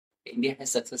India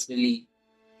has successfully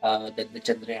done the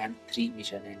Chandrayaan 3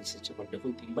 mission, and it's such a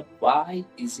wonderful thing. But why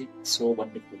is it so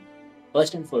wonderful?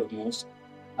 First and foremost,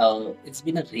 it's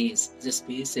been a race, it's a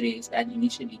space race, and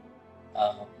initially,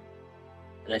 uh,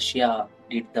 Russia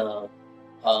did the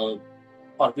uh,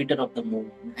 orbiter of the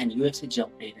moon, and USA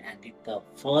jumped in and did the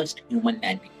first human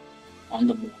landing on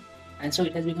the moon. And so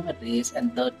it has become a race,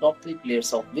 and the top three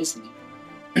players, obviously,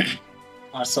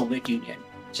 are Soviet Union,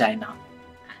 China,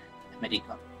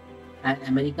 America. And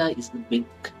America is the big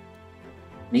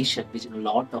nation with a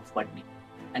lot of funding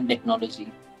and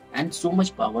technology and so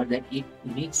much power that it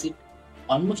makes it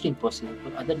almost impossible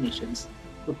for other nations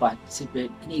to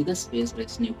participate in either space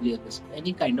race, nuclear race, or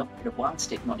any kind of advanced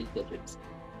technological race.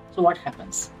 So what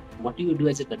happens? What do you do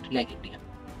as a country like India?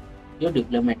 You're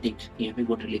diplomatic, you have a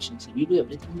good relationship, you do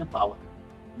everything in your power.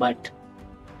 But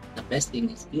the best thing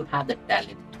is you have the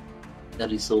talent, the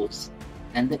resource,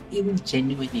 and the even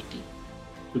genuinity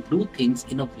to do things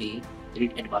in a way that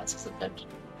it advances the country.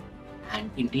 And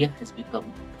India has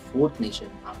become the fourth nation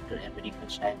after America,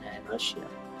 China, and Russia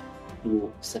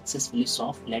to successfully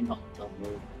soft land on the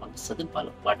moon on the southern part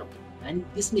of the moon. And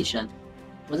this mission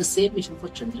was the same mission for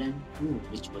Chandrayaan 2,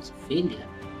 which was a failure.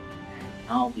 And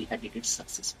now we had it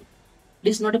successful. It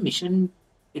is not a mission,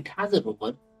 it has a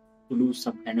rover to do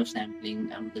some kind of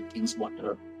sampling and the things,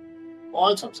 water,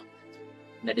 all sorts of things.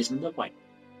 That is not the point.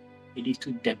 It is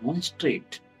to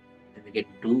demonstrate that we can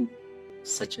do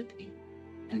such a thing.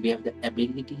 And we have the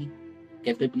ability,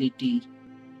 capability,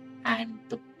 and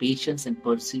the patience and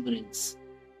perseverance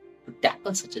to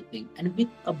tackle such a thing. And with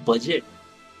a budget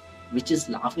which is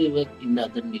laughable in the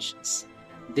other nations,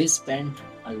 they spend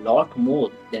a lot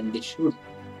more than they should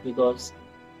because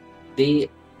they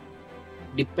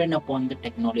depend upon the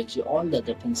technology, all the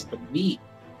other things. But we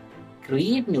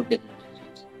create new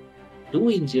technologies, do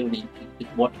engineering with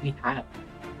what we have,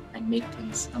 and make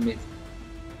things amazing.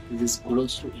 This is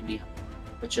kudos to India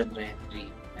for Chandrayaan 3,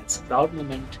 and it's a proud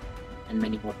moment and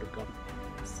many more to come.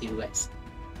 See you guys.